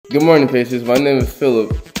Good morning, Pacers. My name is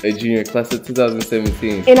Philip, a junior, class of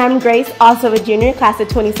 2017. And I'm Grace, also a junior, class of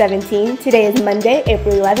 2017. Today is Monday,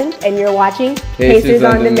 April 11th, and you're watching Pacers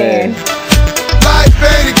on Demand. Life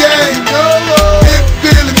ain't a game, if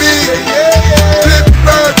feeling me, flip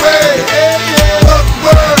bird way,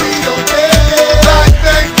 Akbar, life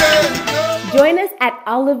ain't dead. Join us at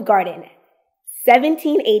Olive Garden,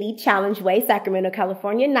 1780 Challenge Way, Sacramento,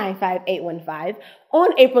 California, 95815,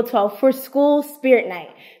 on April 12th for School Spirit Night.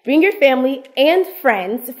 Bring your family and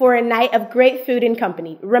friends for a night of great food and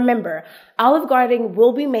company. Remember, Olive Garden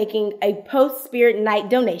will be making a post-Spirit Night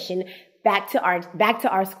donation back to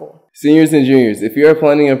our school. Seniors and juniors, if you are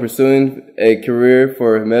planning on pursuing a career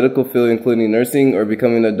for medical field, including nursing or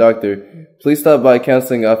becoming a doctor, please stop by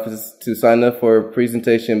counseling office to sign up for a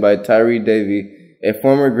presentation by Tyree Davey, a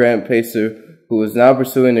former Grant Pacer who is now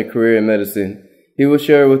pursuing a career in medicine. He will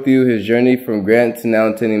share with you his journey from Grant to now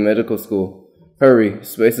attending medical school. Hurry,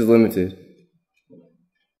 space is limited.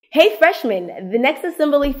 Hey freshmen, the next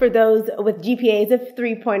assembly for those with GPAs of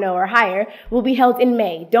 3.0 or higher will be held in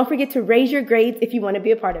May. Don't forget to raise your grades if you want to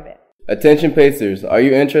be a part of it. Attention Pacers, are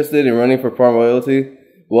you interested in running for prom royalty?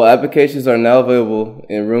 Well, applications are now available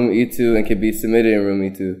in room E2 and can be submitted in room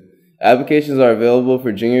E2. Applications are available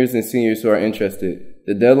for juniors and seniors who are interested.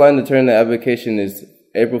 The deadline to turn the application is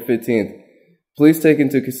April 15th. Please take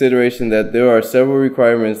into consideration that there are several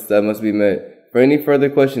requirements that must be met. For any further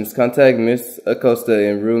questions, contact Ms. Acosta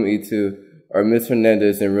in room E2 or Ms.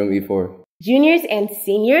 Hernandez in room E4. Juniors and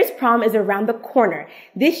seniors, prom is around the corner.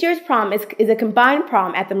 This year's prom is a combined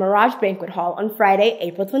prom at the Mirage Banquet Hall on Friday,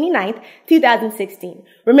 April 29th, 2016.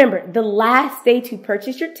 Remember, the last day to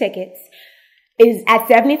purchase your tickets is at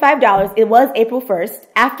 $75. It was April 1st.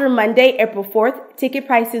 After Monday, April 4th, ticket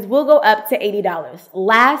prices will go up to $80.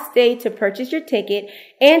 Last day to purchase your ticket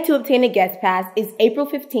and to obtain a guest pass is April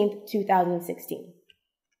 15th, 2016.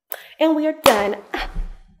 And we are done.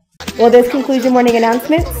 Well, this concludes your morning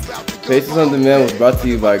announcements. Pacers on Demand was brought to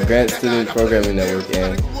you by Grant Student Programming Network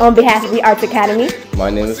and on behalf of the Arts Academy, my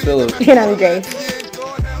name is Philip. And I'm Grace.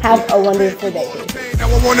 Have a wonderful day. Now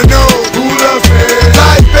I wanna know who loves me.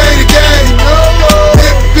 Life ain't a game.